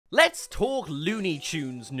Let's talk Looney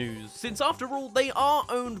Tunes news, since after all, they are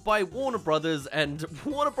owned by Warner Brothers, and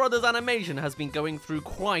Warner Brothers Animation has been going through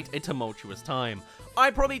quite a tumultuous time.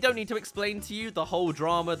 I probably don't need to explain to you the whole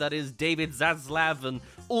drama that is David Zaslav and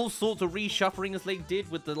all sorts of reshuffling as they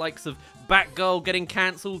did with the likes of Batgirl getting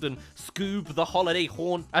cancelled and Scoob the Holiday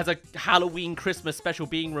Haunt as a Halloween Christmas special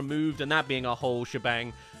being removed and that being a whole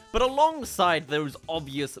shebang. But alongside those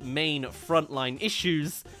obvious main frontline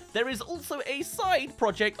issues, there is also a side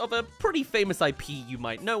project of a pretty famous IP you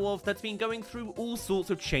might know of that's been going through all sorts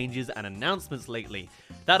of changes and announcements lately.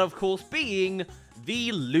 That of course being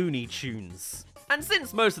the Looney Tunes. And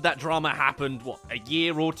since most of that drama happened, a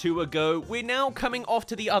year or two ago, we're now coming off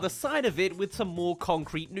to the other side of it with some more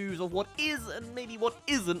concrete news of what is and maybe what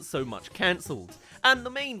isn't so much cancelled. And the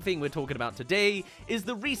main thing we're talking about today is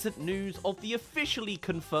the recent news of the officially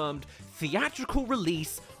confirmed theatrical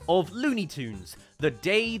release of Looney Tunes, The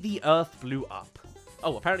Day the Earth Blew Up.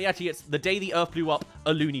 Oh, apparently actually it's The Day the Earth Blew Up,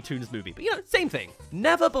 a Looney Tunes movie. But you know, same thing.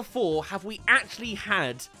 Never before have we actually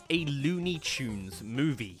had a Looney Tunes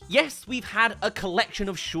movie. Yes, we've had a collection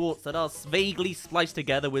of shorts that are vaguely spliced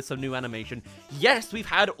together with some new animation. Yes, we've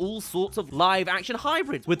had all sorts of live action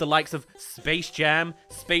hybrids with the likes of Space Jam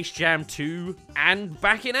 2, and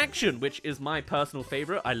Back in Action, which is my personal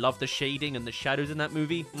favorite. I love the shading and the shadows in that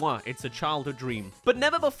movie. Mwah, it's a childhood dream. But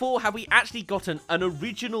never before have we actually gotten an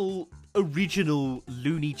original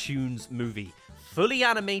Looney Tunes movie. Fully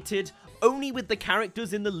animated, only with the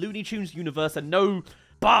characters in the Looney Tunes universe and no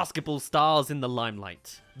basketball stars in the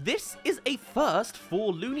limelight. This is a first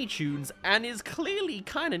for Looney Tunes and is clearly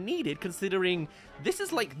kind of needed considering this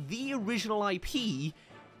is like the original IP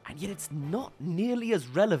and yet it's not nearly as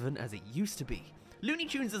relevant as it used to be. Looney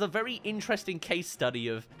Tunes is a very interesting case study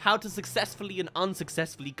of how to successfully and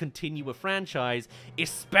unsuccessfully continue a franchise,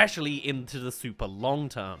 especially into the super long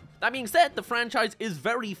term. That being said, the franchise is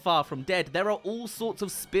very far from dead. There are all sorts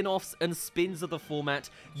of spin-offs and spins of the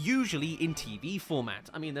format, usually in TV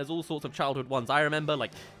format. I mean, there's all sorts of childhood ones I remember,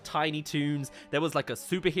 like Tiny Toons. There was like a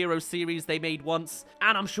superhero series they made once,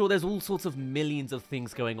 and I'm sure there's all sorts of millions of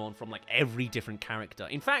things going on from like every different character.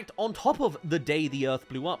 In fact, on top of The Day the Earth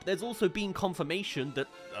Blew Up, there's also been confirmation that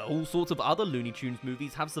all sorts of other Looney Tunes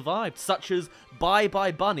movies have survived, such as Bye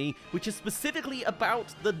Bye Bunny, which is specifically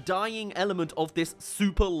about the dying element of this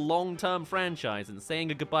super long-term franchise and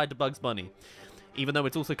saying a goodbye to Bugs Bunny. Even though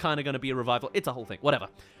it's also kind of going to be a revival, it's a whole thing, whatever.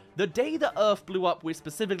 The Day the Earth Blew Up we're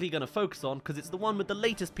specifically going to focus on because it's the one with the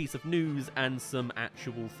latest piece of news and some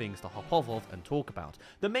actual things to hop off of and talk about.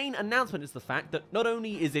 The main announcement is the fact that not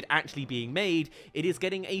only is it actually being made, it is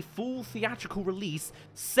getting a full theatrical release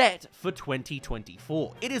set for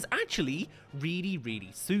 2024. It is actually really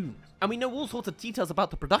soon. And we know all sorts of details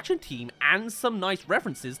about the production team and some nice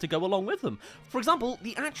references to go along with them. For example,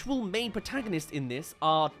 the actual main protagonists in this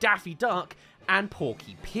are Daffy Duck and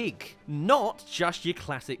Porky Pig. Not just your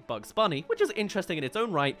classic Bugs Bunny, which is interesting in its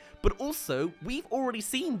own right, but also we've already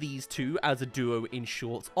seen these two as a duo in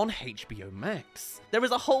shorts on HBO Max. There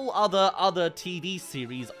is a whole other TV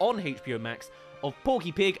series on HBO Max of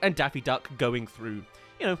Porky Pig and Daffy Duck going through,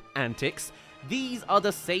 you know, antics. These are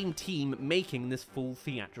the same team making this full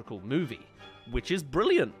theatrical movie, which is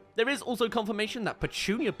brilliant. There is also confirmation that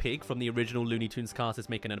Petunia Pig from the original Looney Tunes cast is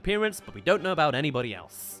making an appearance, but we don't know about anybody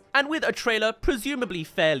else. And with a trailer presumably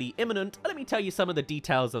fairly imminent, let me tell you some of the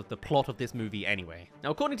details of the plot of this movie anyway.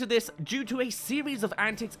 Now, according to this, due to a series of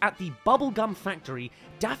antics at the bubblegum factory,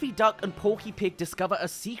 Daffy Duck and Porky Pig discover a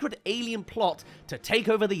secret alien plot to take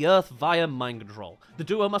over the Earth via mind control. The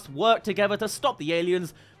duo must work together to stop the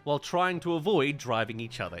aliens while trying to avoid driving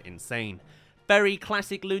each other insane. Very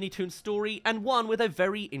classic Looney Tunes story, and one with a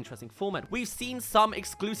very interesting format. We've seen some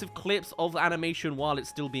exclusive clips of animation while it's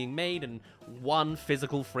still being made, and one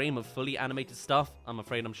physical frame of fully animated stuff. I'm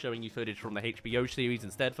afraid I'm showing you footage from the HBO series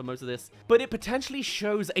instead for most of this. But it potentially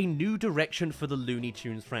shows a new direction for the Looney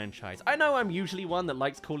Tunes franchise. I know I'm usually one that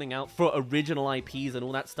likes calling out for original IPs and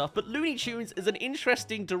all that stuff, but Looney Tunes is an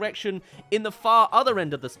interesting direction in the far other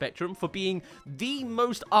end of the spectrum for being the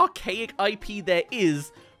most archaic IP there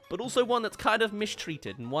is, but also one that's kind of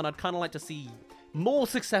mistreated, and one I'd kind of like to see more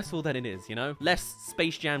successful than it is, you know? Less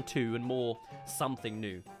Space Jam 2 and more something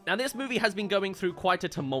new. Now, this movie has been going through quite a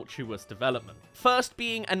tumultuous development. First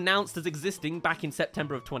being announced as existing back in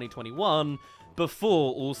September of 2021,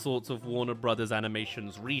 before all sorts of Warner Brothers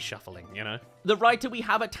Animation's reshuffling, you know? The writer we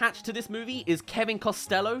have attached to this movie is Kevin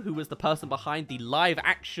Costello, who was the person behind the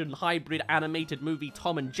live-action hybrid animated movie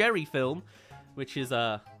Tom and Jerry film, which is,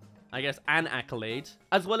 I guess, an accolade,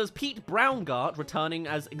 as well as Pete Braungart returning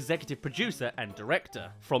as executive producer and director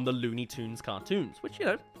from the Looney Tunes cartoons, which, you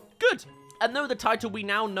know, good. And though the title we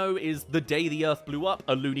now know is The Day the Earth Blew Up,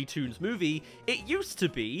 a Looney Tunes movie, it used to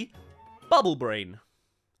be Bubble Brain.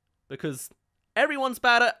 Because everyone's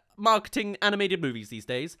bad at marketing animated movies these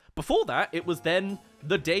days. Before that, it was then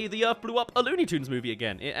The Day the Earth Blew Up, a Looney Tunes movie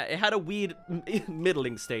again. It had a weird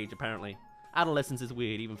middling stage, apparently. Adolescence is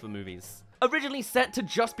weird, even for movies. Originally set to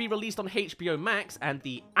just be released on HBO Max and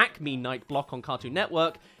the ACME night block on Cartoon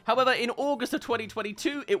Network, however, in August of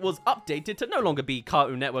 2022, it was updated to no longer be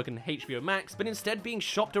Cartoon Network and HBO Max, but instead being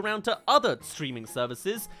shopped around to other streaming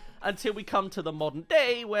services, until we come to the modern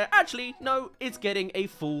day where, actually, no, it's getting a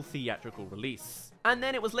full theatrical release. And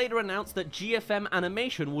then it was later announced that GFM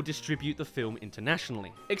Animation will distribute the film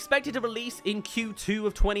internationally. Expected to release in Q2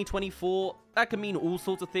 of 2024, that can mean all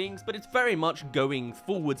sorts of things, but it's very much going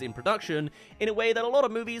forwards in production in a way that a lot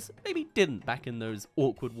of movies maybe didn't back in those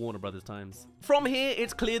awkward Warner Brothers times. From here,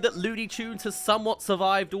 it's clear that Looney Tunes has somewhat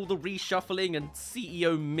survived all the reshuffling and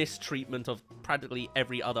CEO mistreatment of practically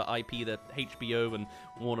every other IP that HBO and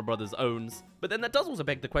Warner Brothers owns. But then that does also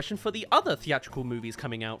beg the question for the other theatrical movies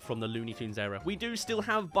coming out from the Looney Tunes era. We do still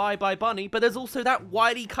have Bye Bye Bunny, but there's also that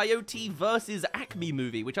Wile E. Coyote versus Acme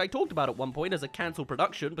movie, which I talked about at one point as a cancelled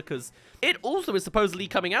production because it also is supposedly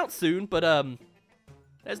coming out soon, but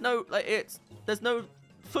there's no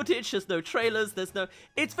footage, there's no trailers,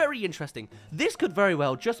 it's very interesting. This could very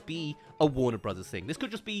well just be a Warner Brothers thing. This could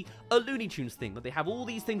just be a Looney Tunes thing, that they have all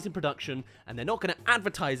these things in production and they're not going to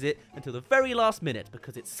advertise it until the very last minute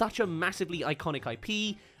because it's such a massively iconic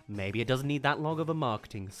IP. Maybe it doesn't need that long of a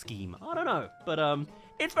marketing scheme. I don't know, but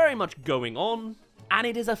it's very much going on, and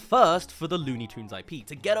it is a first for the Looney Tunes IP.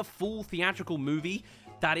 To get a full theatrical movie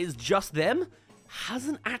that is just them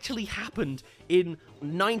hasn't actually happened in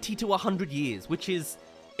 90 to 100 years, which is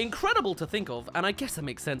incredible to think of, and I guess that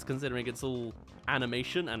makes sense considering it's all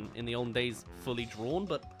animation and in the olden days fully drawn,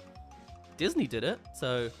 but Disney did it,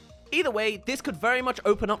 so either way, this could very much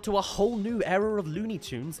open up to a whole new era of Looney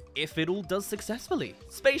Tunes if it all does successfully.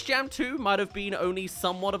 Space Jam 2 might have been only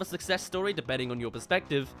somewhat of a success story depending on your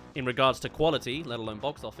perspective in regards to quality, let alone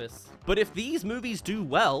box office. But if these movies do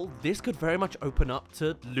well, this could very much open up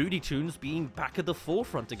to Looney Tunes being back at the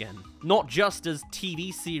forefront again. Not just as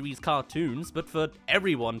TV series cartoons, but for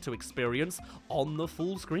everyone to experience on the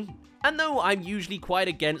full screen. And though I'm usually quite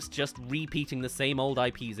against just repeating the same old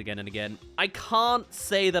IPs again and again, I can't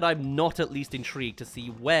say that I'm not at least intrigued to see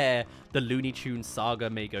where the Looney Tunes saga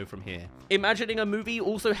may go from here. Imagining a movie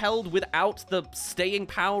also held without the staying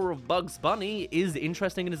power of Bugs Bunny is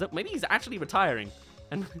interesting in maybe he's actually retiring,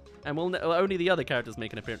 and only the other characters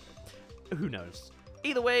make an appearance. Who knows?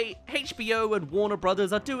 Either way, HBO and Warner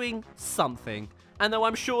Brothers are doing something. And though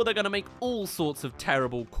I'm sure they're going to make all sorts of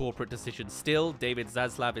terrible corporate decisions still, David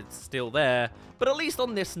Zaslav is still there, but at least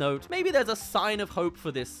on this note, maybe there's a sign of hope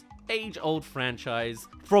for this age-old franchise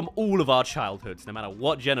from all of our childhoods, no matter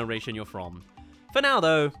what generation you're from. For now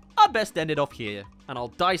though, I'd best end it off here, and I'll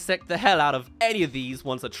dissect the hell out of any of these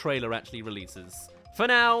once a trailer actually releases. For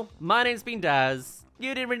now, my name's been Daz,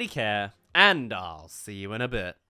 you didn't really care, and I'll see you in a bit.